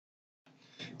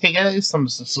Hey guys, I'm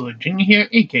Cecilia Jr. here,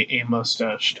 aka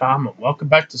Mustached Tom, and welcome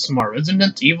back to some more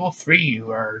Resident Evil 3.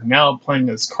 We are now playing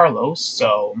as Carlos,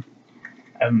 so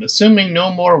I'm assuming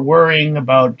no more worrying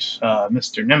about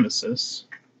Mr. Nemesis.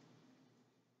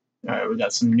 Alright, we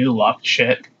got some new locked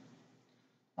shit.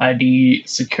 ID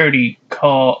security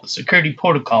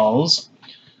protocols.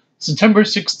 September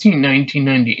 16,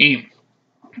 1998.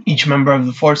 Each member of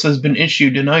the force has been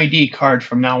issued an ID card.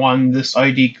 From now on, this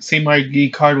same ID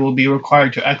card will be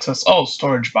required to access all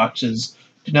storage boxes.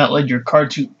 Do not lend your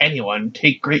card to anyone.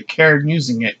 Take great care in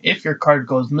using it. If your card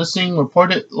goes missing,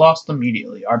 report it lost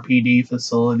immediately. RPD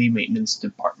Facility Maintenance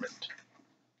Department.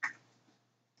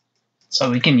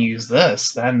 So we can use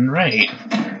this then, right?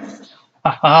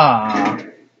 Haha.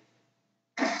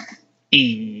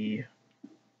 E.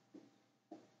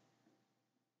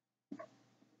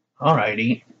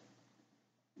 Alrighty.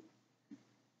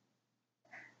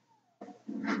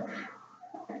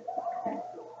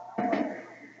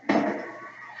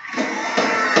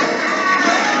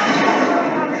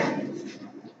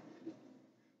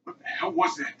 What the hell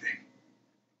was that thing?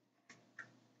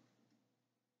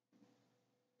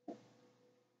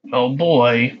 Oh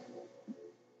boy.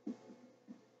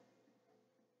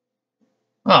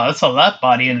 Oh, that's how that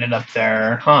body ended up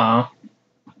there, huh?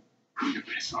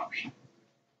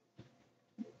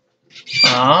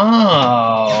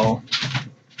 Oh.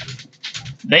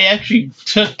 They actually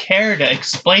took care to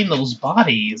explain those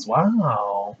bodies.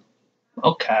 Wow.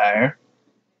 Okay.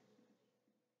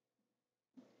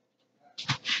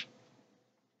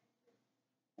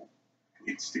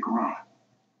 Stick around.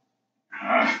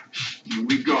 Here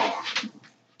we go.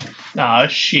 Oh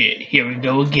shit, here we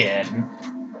go again.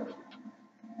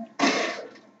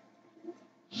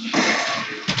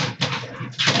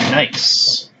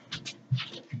 Nice.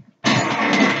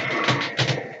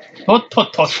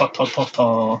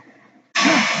 To.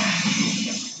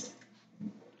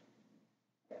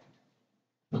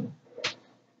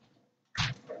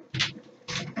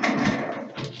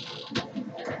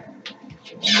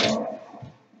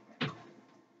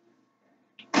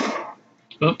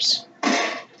 Oops.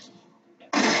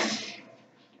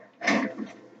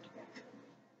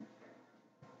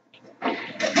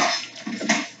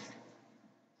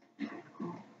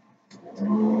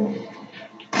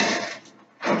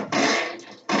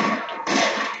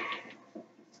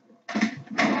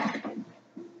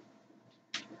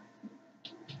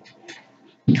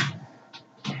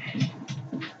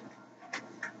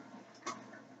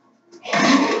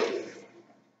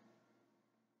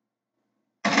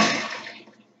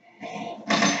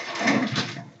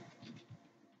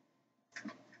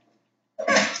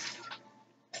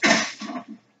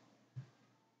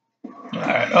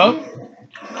 Alright, oh.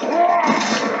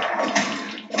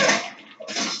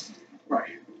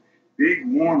 Right. Big,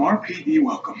 warm RPD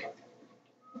welcome.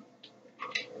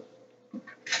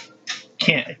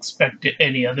 Can't expect it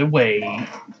any other way.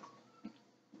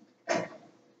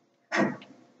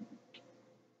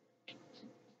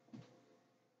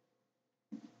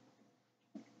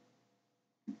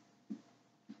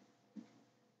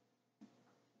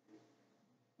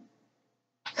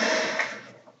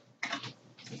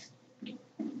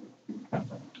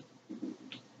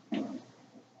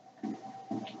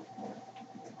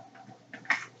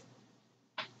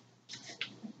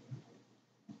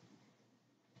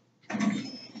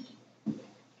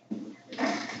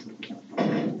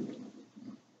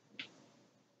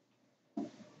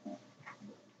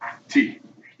 T,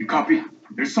 you copy?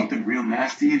 There's something real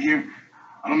nasty in here.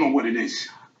 I don't know what it is.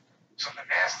 Something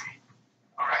nasty?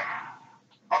 All right.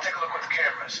 I'll take a look with the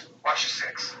cameras. Watch your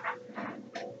six.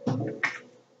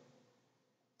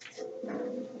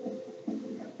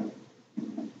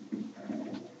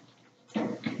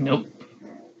 Nope.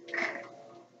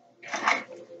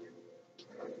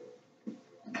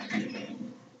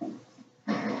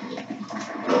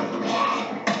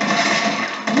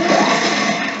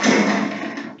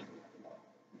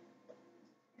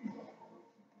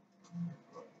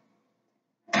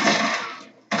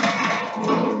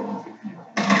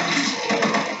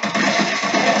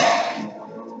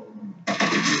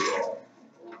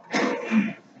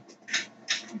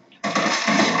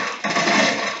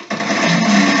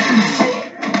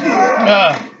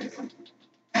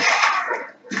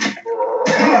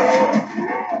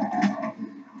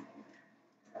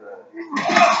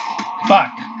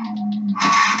 Fuck.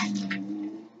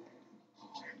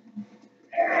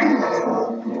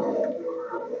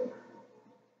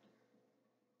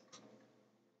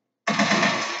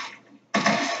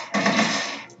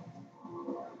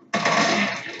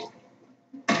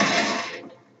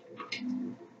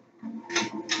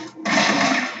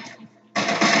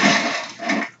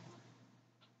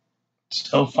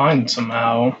 Still fine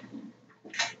somehow.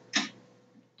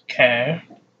 Okay.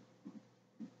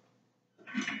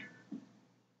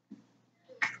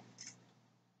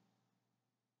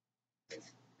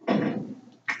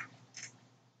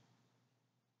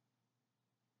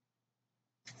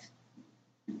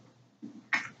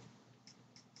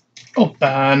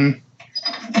 Open.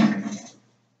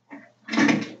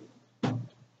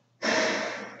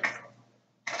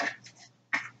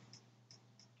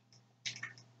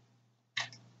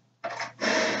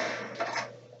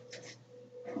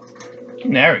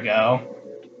 There we go.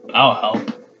 That'll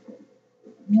help.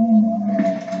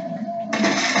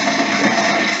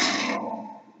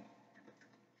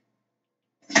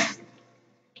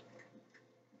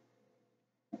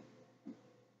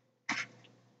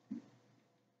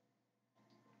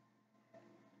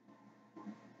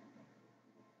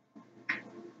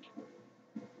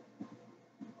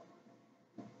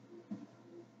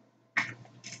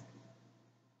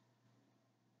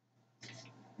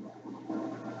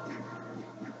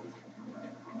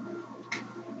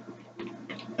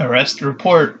 Arrest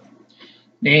report.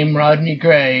 Name Rodney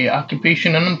Gray.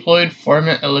 Occupation unemployed,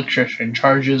 foreman electrician.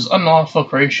 Charges unlawful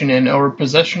creation and or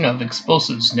possession of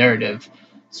explosives. Narrative.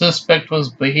 Suspect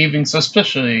was behaving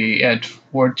suspiciously at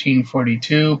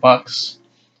 1442 Box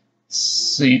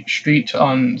Street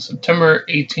on September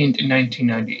 18,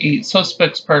 1998.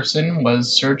 Suspect's person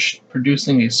was searched,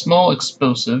 producing a small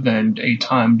explosive and a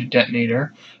timed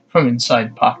detonator from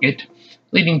inside pocket,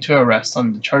 leading to arrest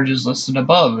on the charges listed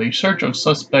above. A search of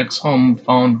suspect's home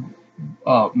found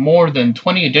more than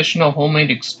 20 additional homemade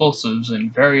explosives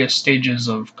in various stages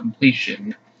of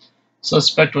completion.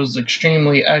 Suspect was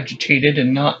extremely agitated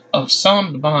and not of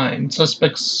sound mind.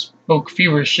 Suspect spoke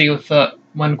feverishly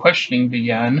when questioning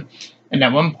began, and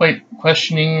at one point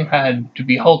questioning had to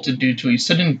be halted due to a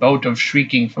sudden bout of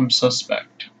shrieking from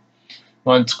suspect.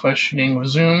 Once questioning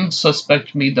resumed,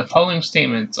 suspect made the following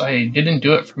statements: "I didn't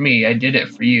do it for me, I did it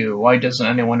for you. Why doesn't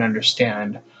anyone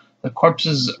understand? The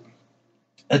corpses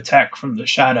attack from the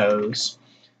shadows.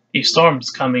 A storm's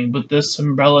coming, but this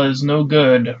umbrella is no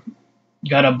good.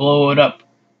 Gotta blow it up,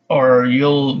 or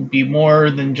you'll be more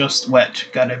than just wet.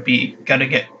 Gotta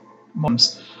get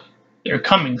bombs. They're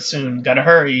coming soon. Gotta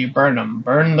hurry. Burn 'em.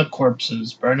 Burn the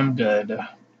corpses. Burn 'em good."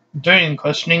 During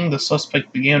questioning, the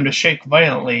suspect began to shake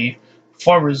violently,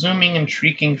 before resuming and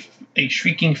a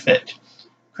shrieking fit.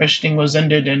 Questioning was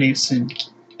ended and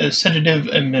a sedative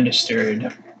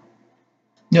administered.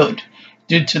 Note: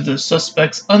 due to the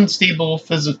suspect's unstable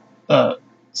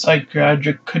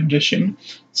psychiatric condition,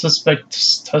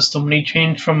 suspect's testimony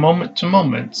changed from moment to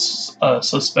moment.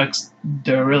 Suspect's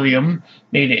delirium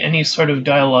made any sort of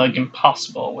dialogue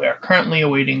impossible. We are currently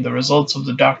awaiting the results of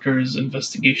the doctor's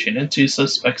investigation into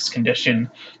suspect's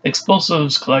condition. The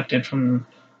explosives collected from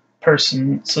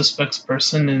suspect's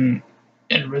person and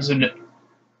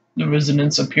the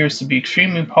resonance appears to be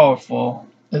extremely powerful.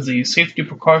 As a safety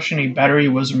precaution, a battery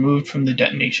was removed from the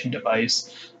detonation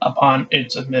device upon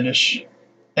its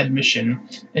admission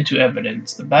into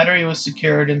evidence. The battery was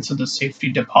secured into the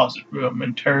safety deposit room.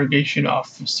 Interrogation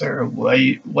Officer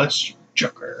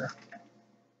Westjucker.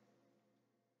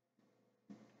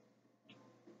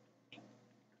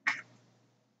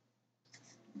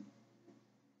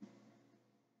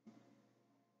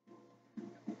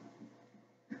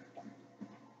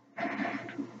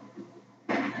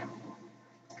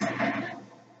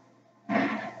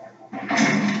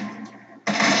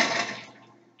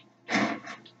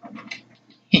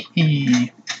 Hee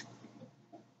hee.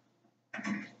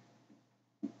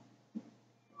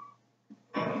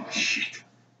 Shit.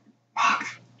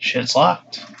 Locked. Shit's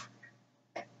locked.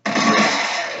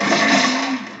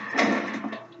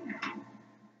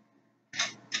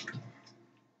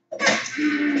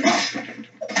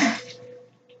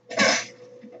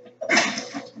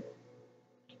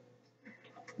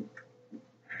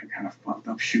 Kind of fucked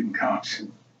up shooting cops.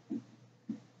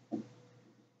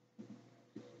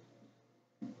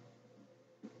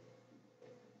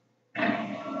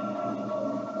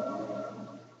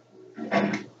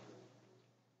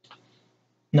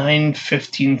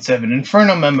 (9:15:7)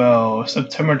 Inferno Memo,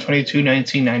 September 22,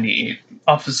 1998.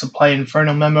 Office Supply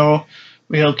Inferno Memo,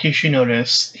 Relocation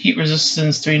Notice. Heat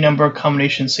Resistance 3 number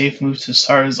combination safe moved to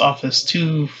SARS Office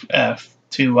 2F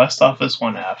to West Office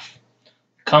 1F.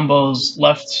 Combos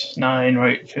left 9,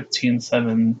 right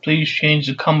 15:7. Please change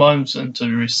the combos into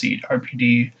the receipt.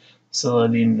 RPD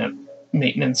Facility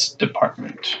Maintenance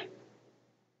Department.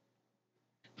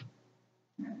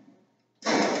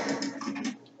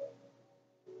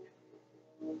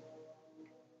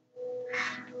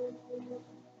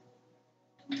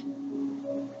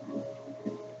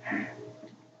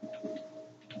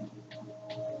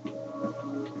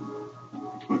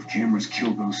 cameras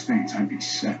killed those things, I'd be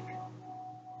set.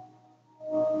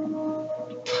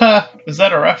 Ha! Is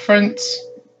that a reference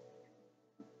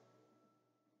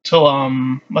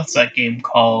to what's that game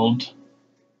called?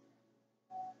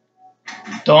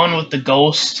 The one with the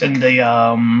ghost and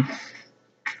the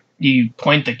you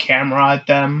point the camera at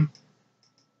them.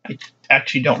 I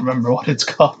actually don't remember what it's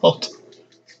called.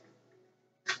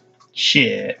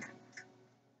 Shit.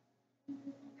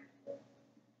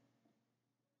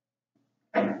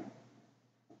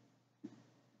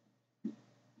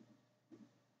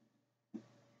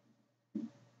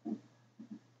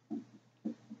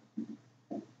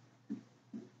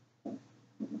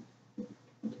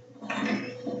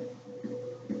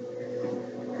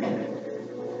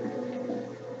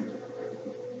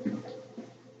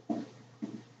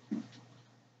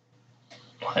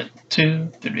 One,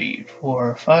 2, 3,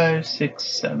 4, 5, 6,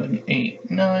 7,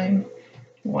 8, 9.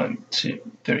 1,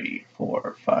 2, 3,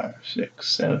 4, 5,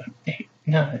 6, 7, 8,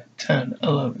 9, 10,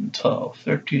 11, 12,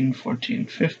 13, 14,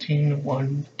 15.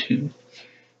 1, 2,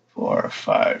 4,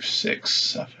 5, 6,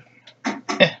 7.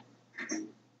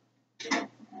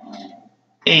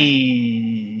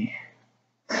 Hey.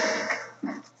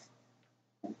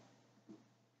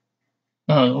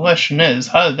 The question is,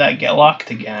 how did that get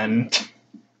locked again?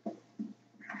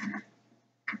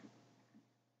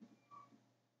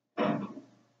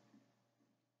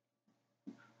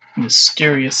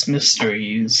 Mysterious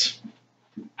mysteries.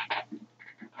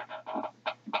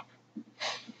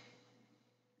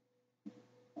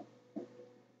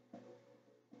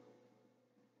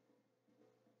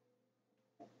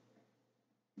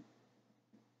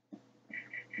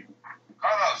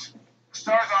 Carlos, the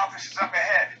STAR's office is up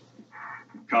ahead.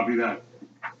 Copy that.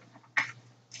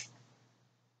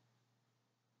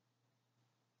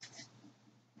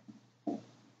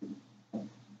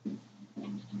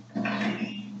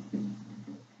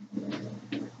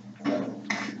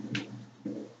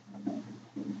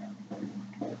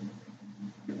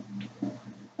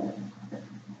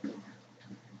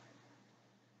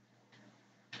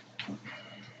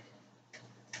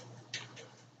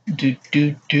 Do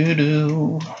do do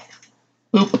do.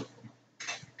 Oop.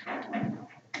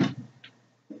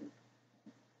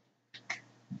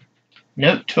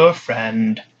 Note to a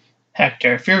friend.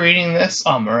 Hector, if you're reading this,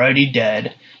 I'm already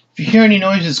dead. If you hear any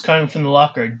noises coming from the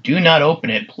locker, do not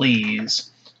open it, please.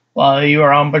 While you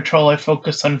are on patrol, I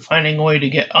focus on finding a way to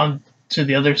get on to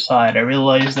the other side. I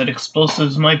realize that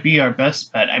explosives might be our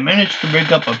best bet. I managed to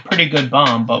rig up a pretty good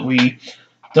bomb, but we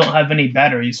don't have any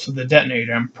batteries for the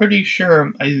detonator. I'm pretty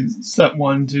sure I set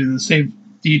one to the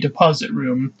safety deposit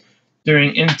room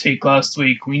during intake last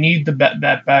week. We need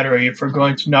that battery if we're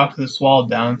going to knock this wall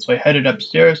down, so I headed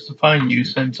upstairs to find you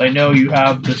since I know you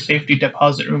have the safety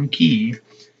deposit room key.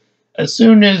 As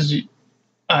soon as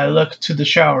I looked to the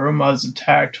shower room, I was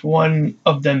attacked. One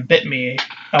of them bit me.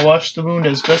 I washed the wound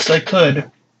as best I could.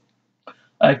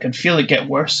 I could feel it get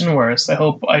worse and worse. I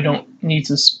hope I don't need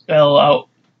to spell out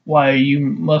why you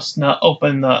must not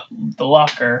open the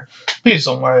locker. Please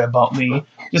don't worry about me.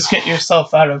 Just get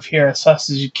yourself out of here as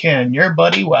fast as you can. Your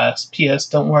buddy West. P.S.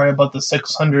 Don't worry about the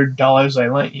 $600 I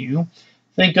lent you.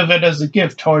 Think of it as a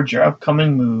gift towards your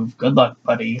upcoming move. Good luck,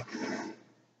 buddy.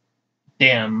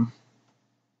 Damn.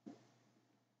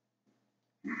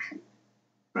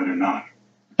 Better not.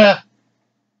 Ha.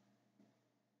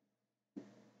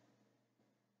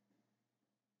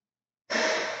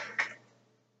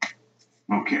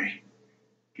 Okay.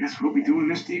 Guess we'll be doing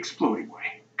this the exploding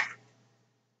way.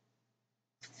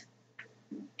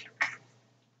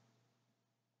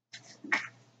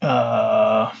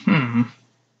 Hmm.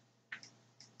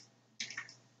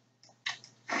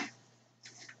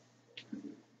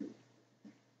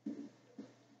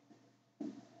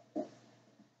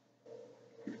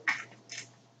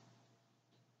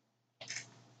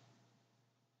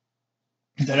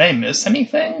 Did I miss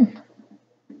anything?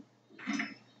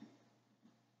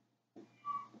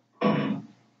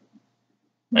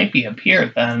 Might be up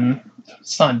here then.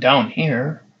 It's not down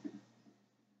here.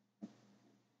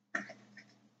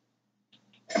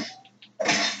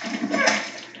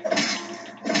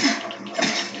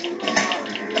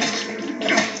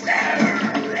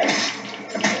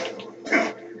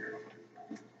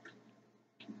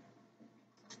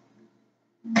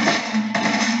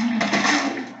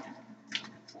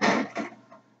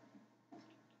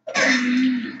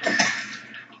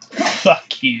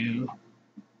 Fuck you.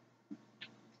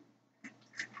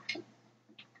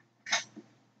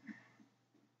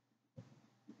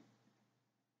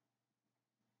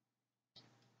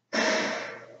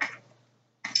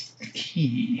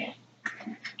 Key.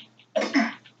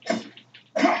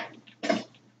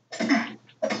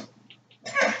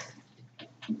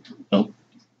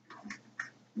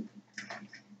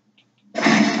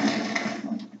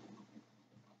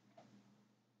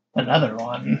 another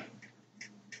one.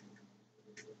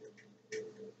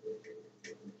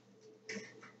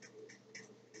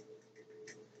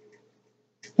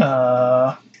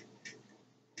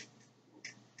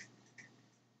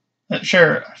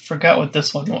 Sure, I forgot what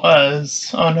this one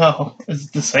was. Oh no, is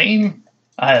it the same?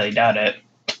 I highly doubt it.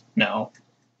 No.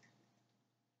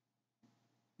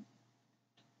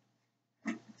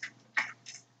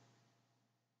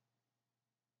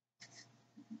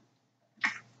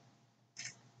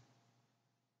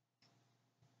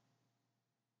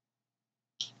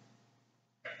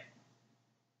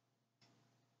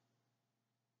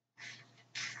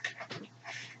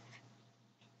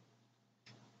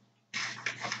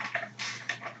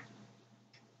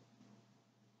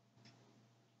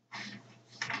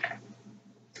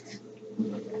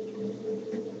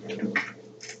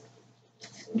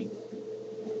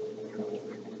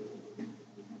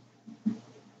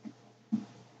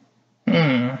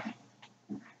 Hmm.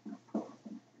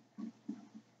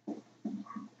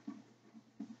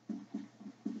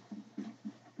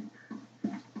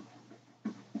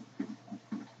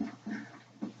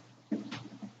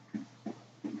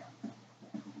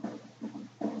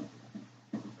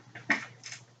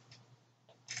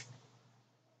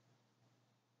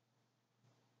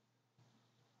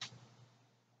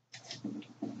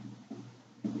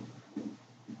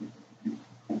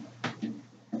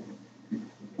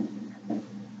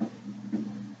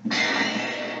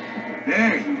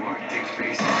 There you are, dick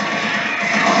face.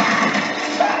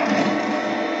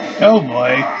 Oh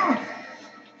boy.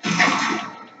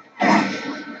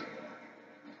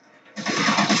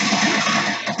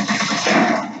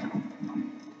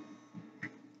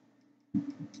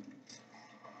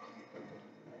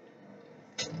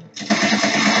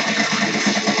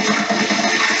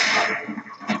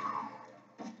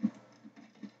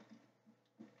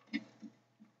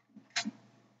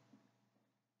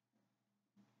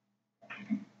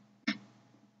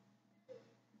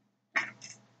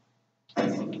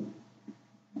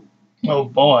 Oh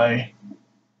boy.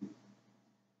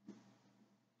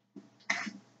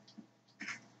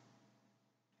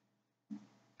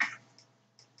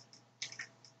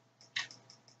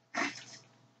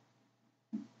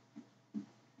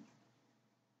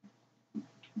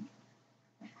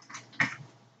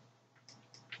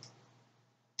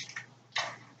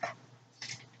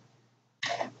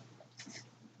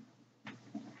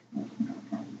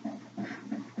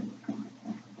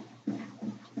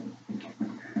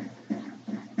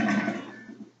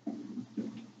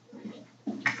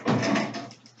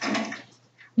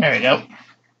 There we go.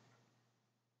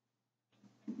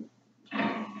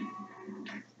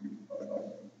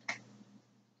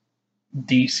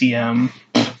 DCM.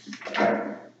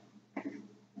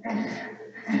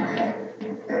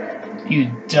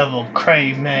 You devil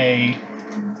cray may.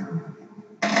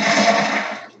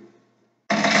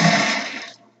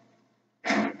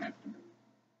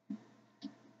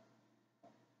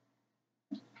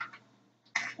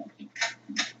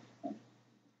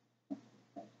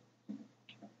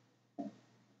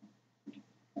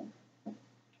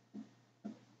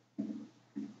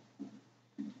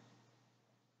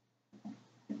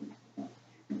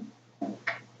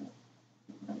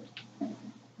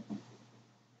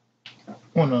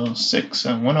 (106)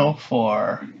 and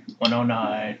 104.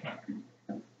 109.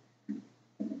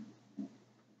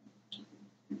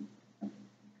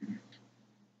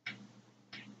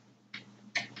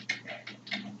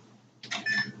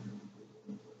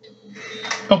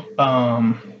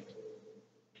 Oh,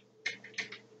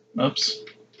 oops.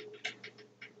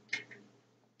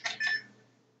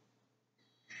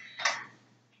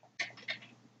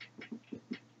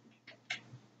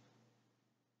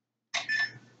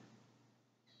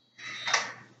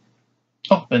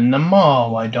 Open the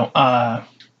mall, why don't I?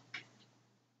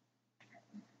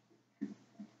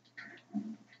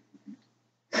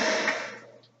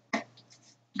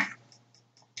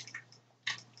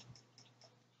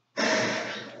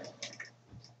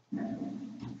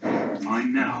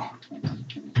 Fine now.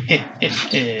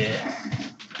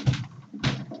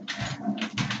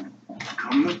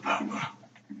 Come the power.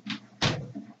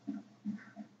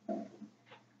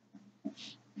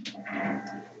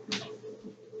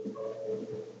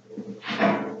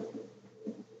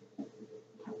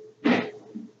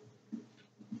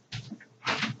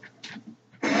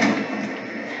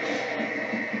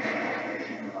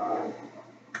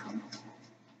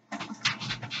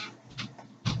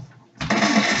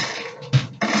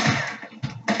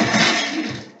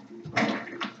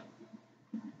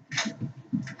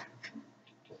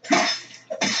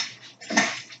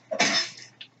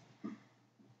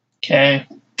 Okay.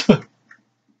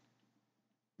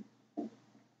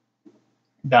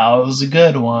 That was a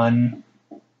good one.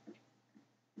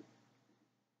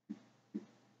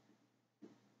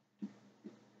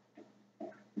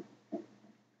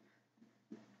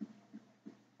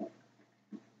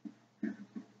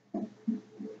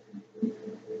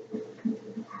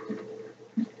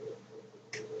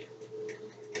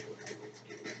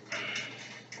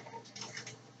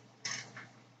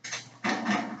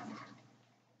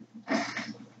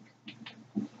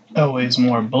 Always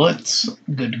more bullets.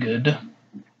 Good, good.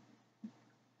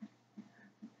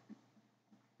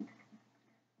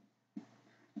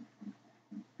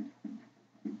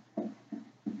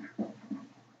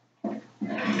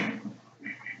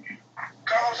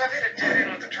 Carlos, I've hit a dead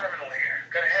end with the terminal here.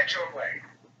 Gotta head your way.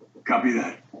 Copy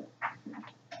that.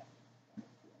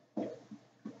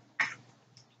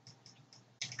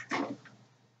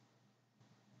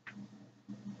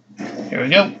 Here we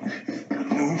go.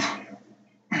 Move.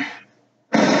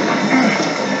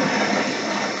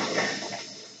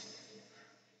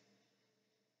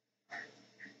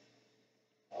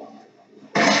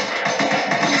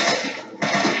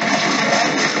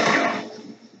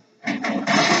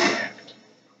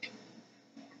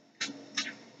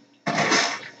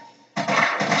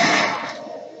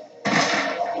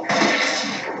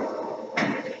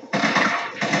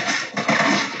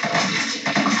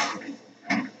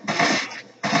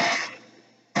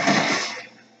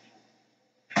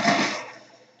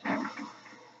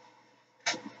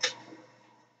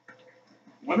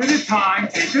 One at a time,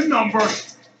 take a number.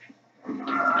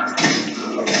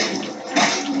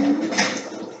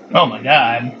 Oh my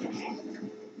god.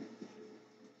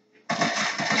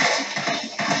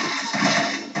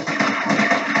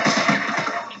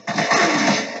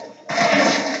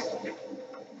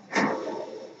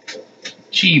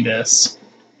 Jeebus.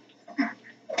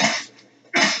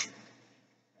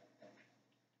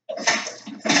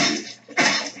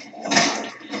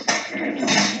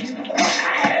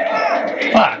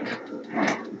 Fuck.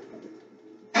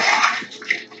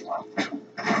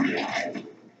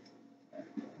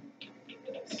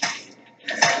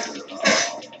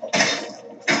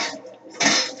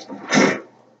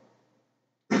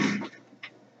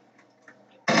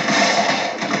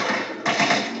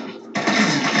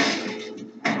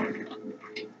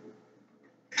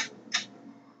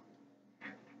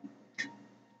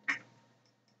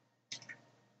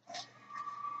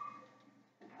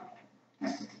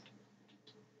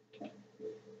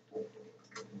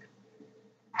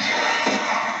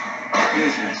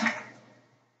 Business.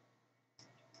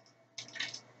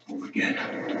 Move again.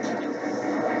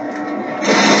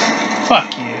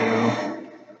 Fuck you.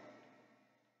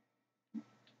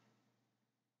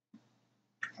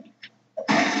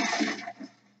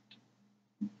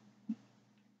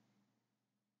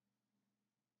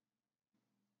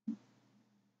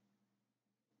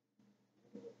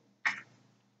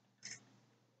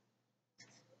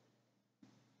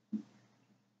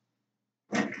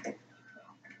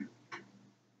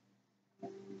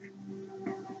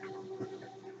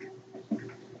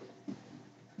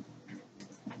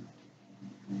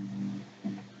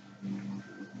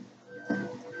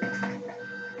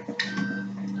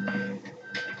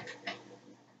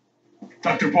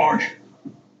 Dr. Bard.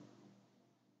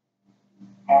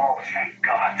 Oh, thank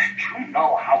God. You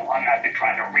know how long I've been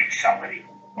trying to reach somebody.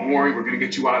 Don't worry, we're gonna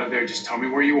get you out of there. Just tell me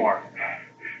where you are.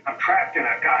 I'm trapped in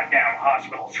a goddamn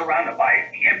hospital, surrounded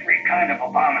by every kind of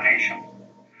abomination.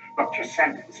 Look, just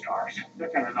send in stars.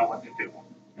 They're gonna know what to do.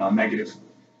 No, negative.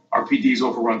 RPD's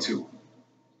overrun too.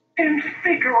 Then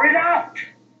figure it out.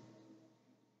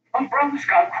 Umbrella's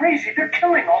gone crazy. They're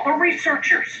killing all the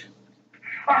researchers.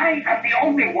 I am the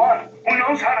only one who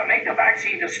knows how to make the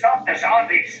vaccine to stop the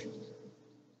zombies.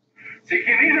 So you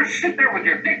can either sit there with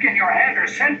your dick in your hand or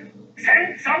send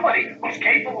somebody who's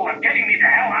capable of getting me the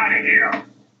hell out of here.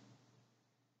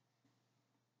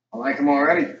 I like him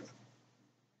already.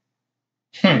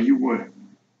 Yeah, you would.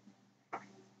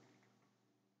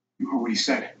 You heard what he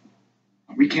said.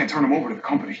 We can't turn him over to the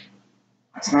company.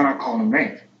 That's not our call to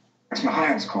make. That's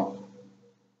Mahaya's call.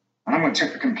 And I'm gonna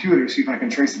check the computer to see if I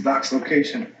can trace the doc's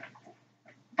location.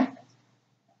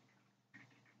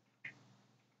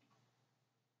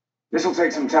 This'll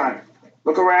take some time.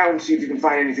 Look around and see if you can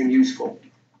find anything useful.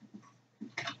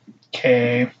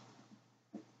 Okay.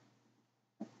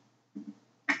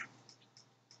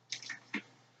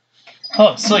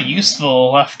 Oh, it's so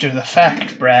useful after the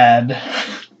fact, Brad.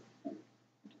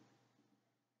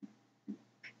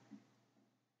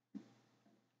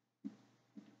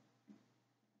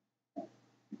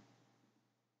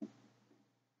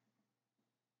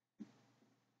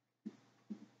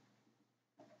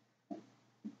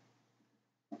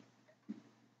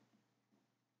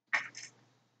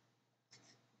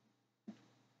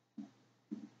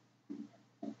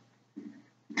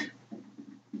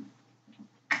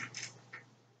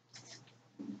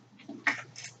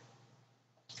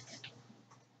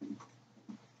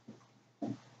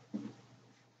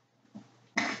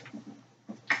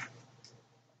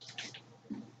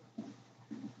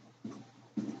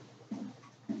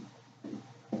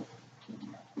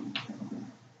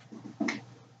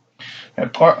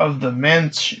 Report of the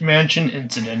mansion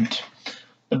incident.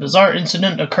 The bizarre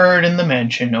incident occurred in the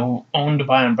mansion owned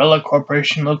by Umbrella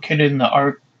Corporation located in the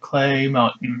Arklay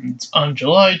Mountains. On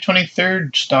July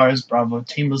 23rd, STAR's Bravo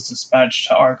team was dispatched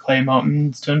to Arklay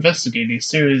Mountains to investigate a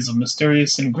series of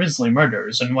mysterious and grisly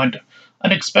murders and went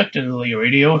unexpectedly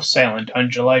radio silent. On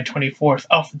July 24th,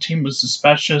 Alpha team was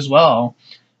dispatched as well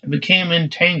and became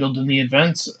entangled in the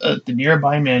events at the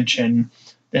nearby mansion.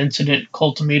 The incident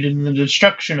culminated in the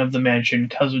destruction of the mansion.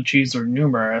 Casualties were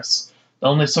numerous. The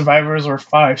only survivors were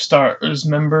 5 STARS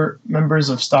members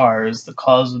of STARS. The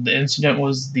cause of the incident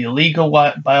was the illegal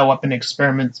bioweapon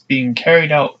experiments being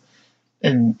carried out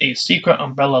in a secret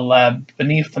Umbrella lab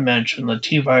beneath the mansion. The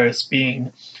T-virus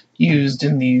being used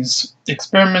in these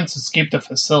experiments escaped the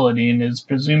facility and is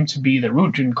presumed to be the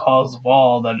root and cause of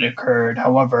all that occurred.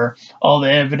 However, all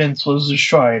the evidence was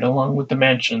destroyed along with the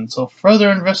mansion, so further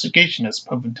investigation has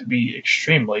proven to be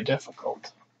extremely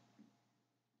difficult.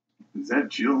 Is that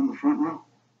Jill in the front row?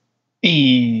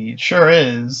 It sure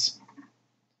is.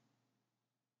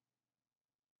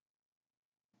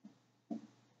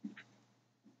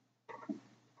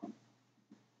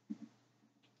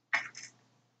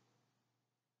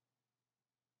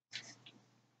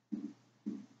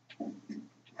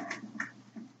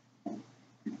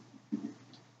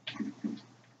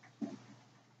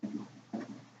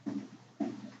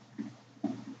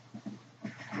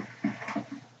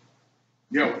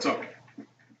 Yo, what's up?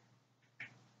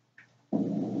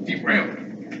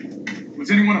 Derailed. Was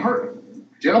anyone hurt?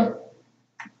 Jill?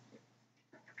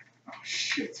 Oh,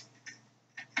 shit.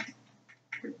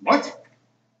 Wait, what?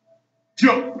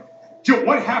 Jill! Jill,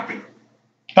 what happened?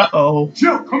 Uh-oh.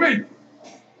 Jill, come in!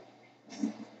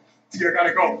 See, I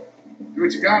gotta go. Do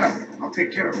what you gotta. I'll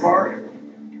take care of Bart.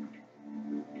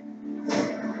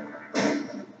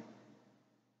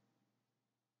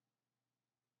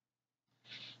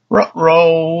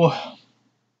 Ruh-roh.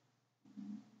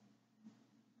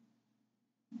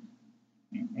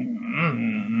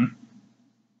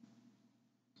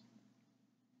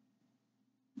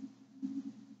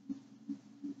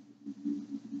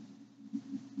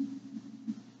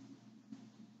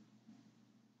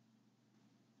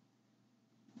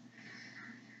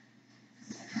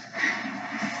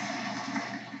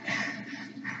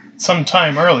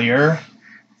 Sometime earlier.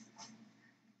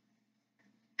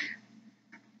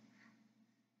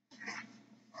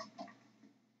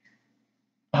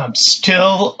 I'm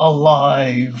still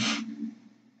alive.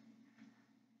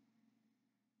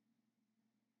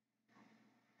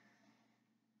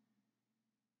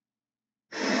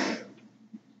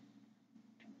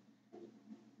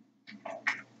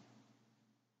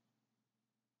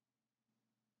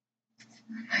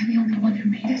 Am I the only one who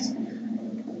made it?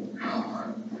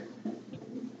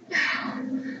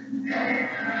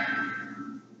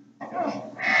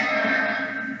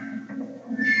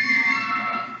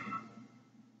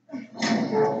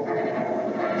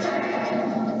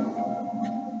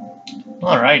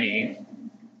 Alrighty.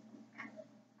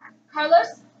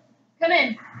 Carlos? Come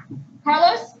in.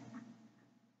 Carlos?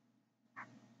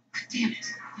 Damn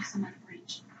it. Guess I'm out of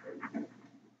reach.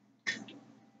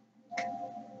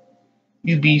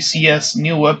 UBCS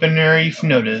new weaponry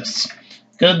notice.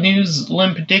 Good news,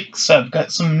 Limp Dicks. I've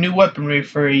got some new weaponry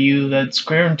for you that's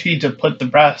guaranteed to put the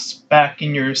brass back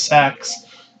in your sacks.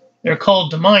 They're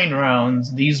called mine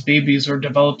rounds. These babies were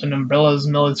developed in Umbrella's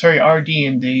military RD,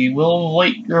 and they will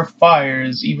light your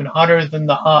fires even hotter than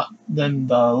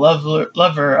the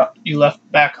lever you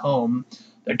left back home.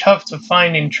 They're tough to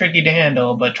find and tricky to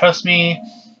handle, but trust me,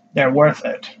 they're worth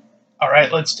it.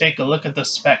 Alright, let's take a look at the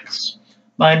specs.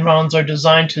 Mine rounds are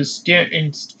designed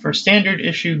for standard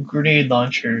issue grenade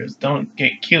launchers. Don't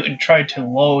get cute and try to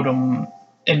load them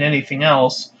in anything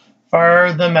else.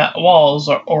 Fire them at walls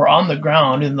or on the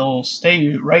ground and they'll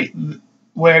stay right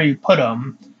where you put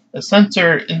them. The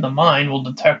sensor in the mine will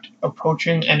detect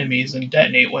approaching enemies and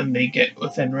detonate when they get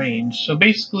within range. So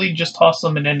basically just toss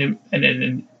them in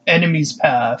an enemy's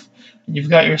path and you've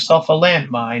got yourself a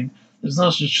landmine. There's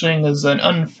no such thing as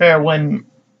unfair when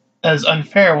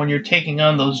you're taking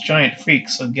on those giant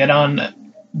freaks, so get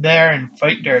on there and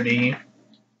fight dirty.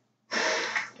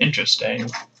 Interesting.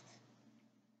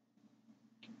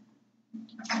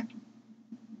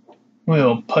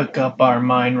 We'll pick up our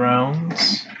mine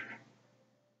rounds.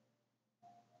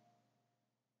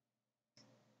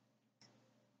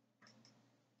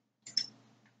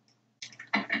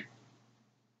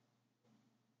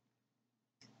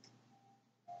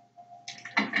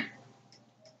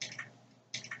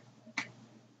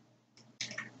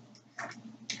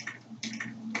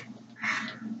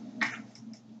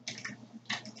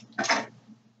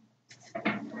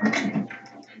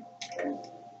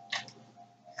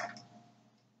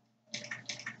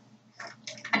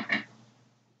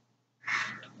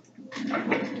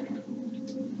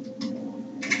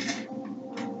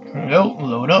 There we go,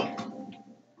 load up.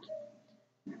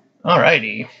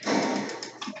 Alrighty.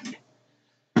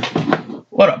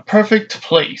 What a perfect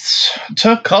place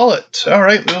to call it.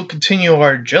 Alright, we will continue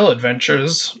our jail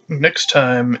adventures next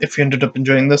time. If you ended up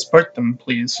enjoying this part, then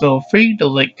please feel free to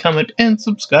like, comment, and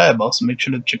subscribe. Also, make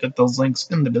sure to check out those links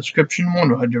in the description. One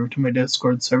will head over to my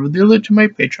Discord server, the other to my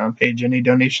Patreon page. Any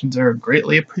donations are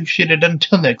greatly appreciated.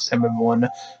 Until next time, everyone.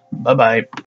 Bye-bye.